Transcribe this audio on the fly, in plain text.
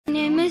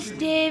is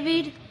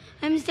David.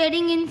 I'm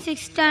studying in 6th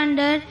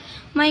standard.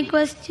 My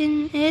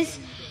question is,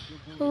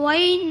 why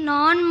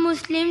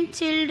non-Muslim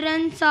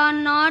children are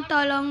not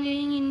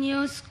allowing in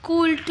your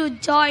school to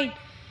join?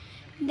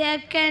 They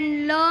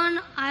can learn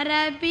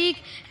Arabic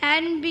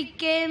and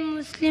become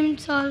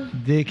Muslims also.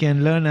 They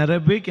can learn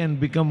Arabic and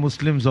become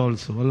Muslims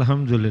also.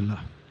 Alhamdulillah.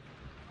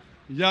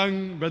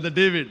 Young brother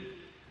David,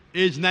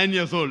 age 9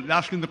 years old,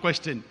 asking the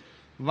question,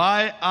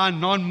 why are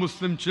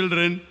non-Muslim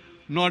children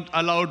not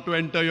allowed to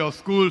enter your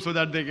school so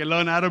that they can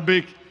learn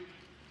Arabic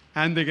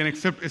and they can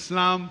accept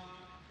Islam?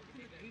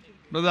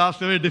 Brother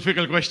asked a very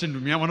difficult question to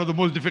me, one of the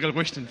most difficult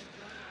questions.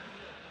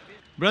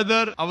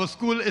 Brother, our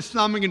school,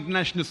 Islamic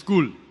International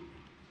School,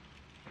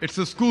 it's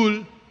a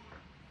school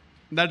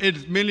that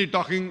is mainly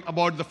talking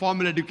about the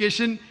formal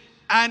education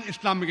and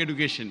Islamic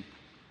education.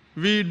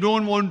 We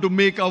don't want to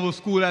make our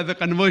school as a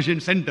conversion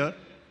center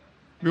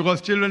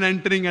because children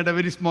entering at a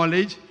very small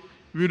age,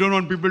 we don't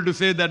want people to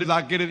say that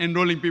Zakir is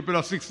enrolling people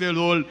of 6 years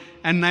old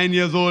and 9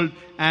 years old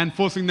and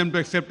forcing them to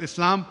accept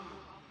Islam.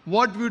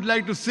 What we would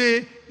like to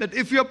say that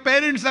if your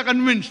parents are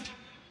convinced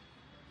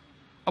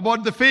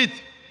about the faith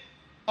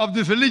of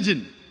this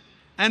religion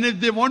and if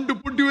they want to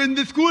put you in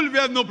this school, we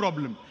have no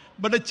problem.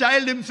 But a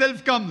child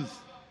himself comes.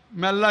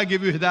 May Allah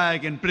give you hidayah, I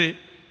can pray.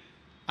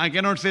 I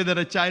cannot say that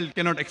a child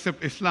cannot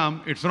accept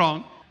Islam. It's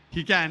wrong.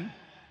 He can.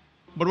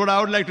 But what I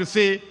would like to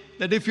say,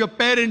 that if your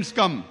parents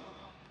come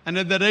and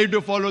if they're ready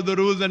to follow the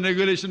rules and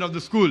regulations of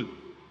the school,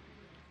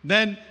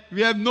 then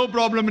we have no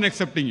problem in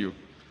accepting you.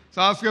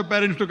 So ask your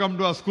parents to come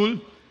to our school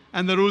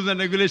and the rules and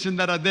regulations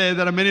that are there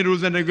are many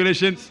rules and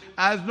regulations.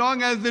 As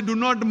long as they do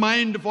not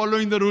mind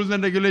following the rules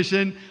and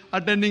regulations,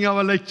 attending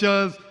our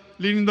lectures,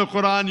 reading the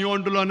Quran, you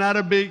want to learn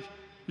Arabic,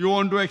 you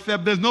want to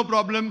accept, there's no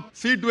problem.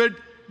 See to it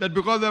that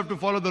because they have to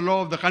follow the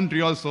law of the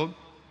country also.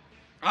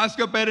 Ask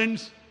your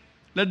parents,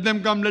 let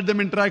them come, let them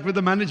interact with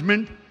the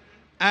management,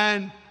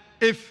 and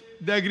if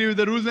they agree with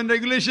the rules and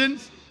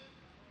regulations,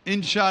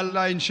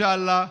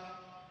 inshallah,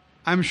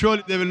 I'm sure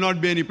there will not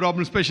be any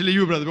problem, especially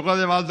you, brother, because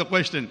I've asked the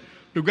question.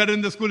 To get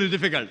in the school is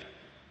difficult.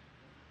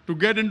 To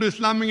get into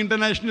Islamic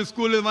International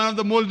School is one of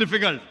the most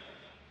difficult.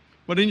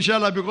 But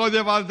inshallah, because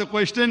they've asked the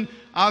question,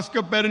 ask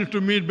your parents to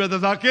meet brother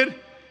Zakir,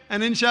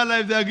 and inshallah,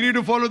 if they agree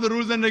to follow the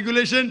rules and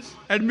regulations,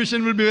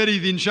 admission will be very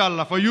easy,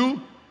 inshallah. For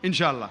you,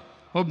 inshallah.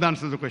 Hope that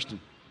answers the question.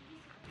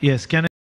 Yes, can I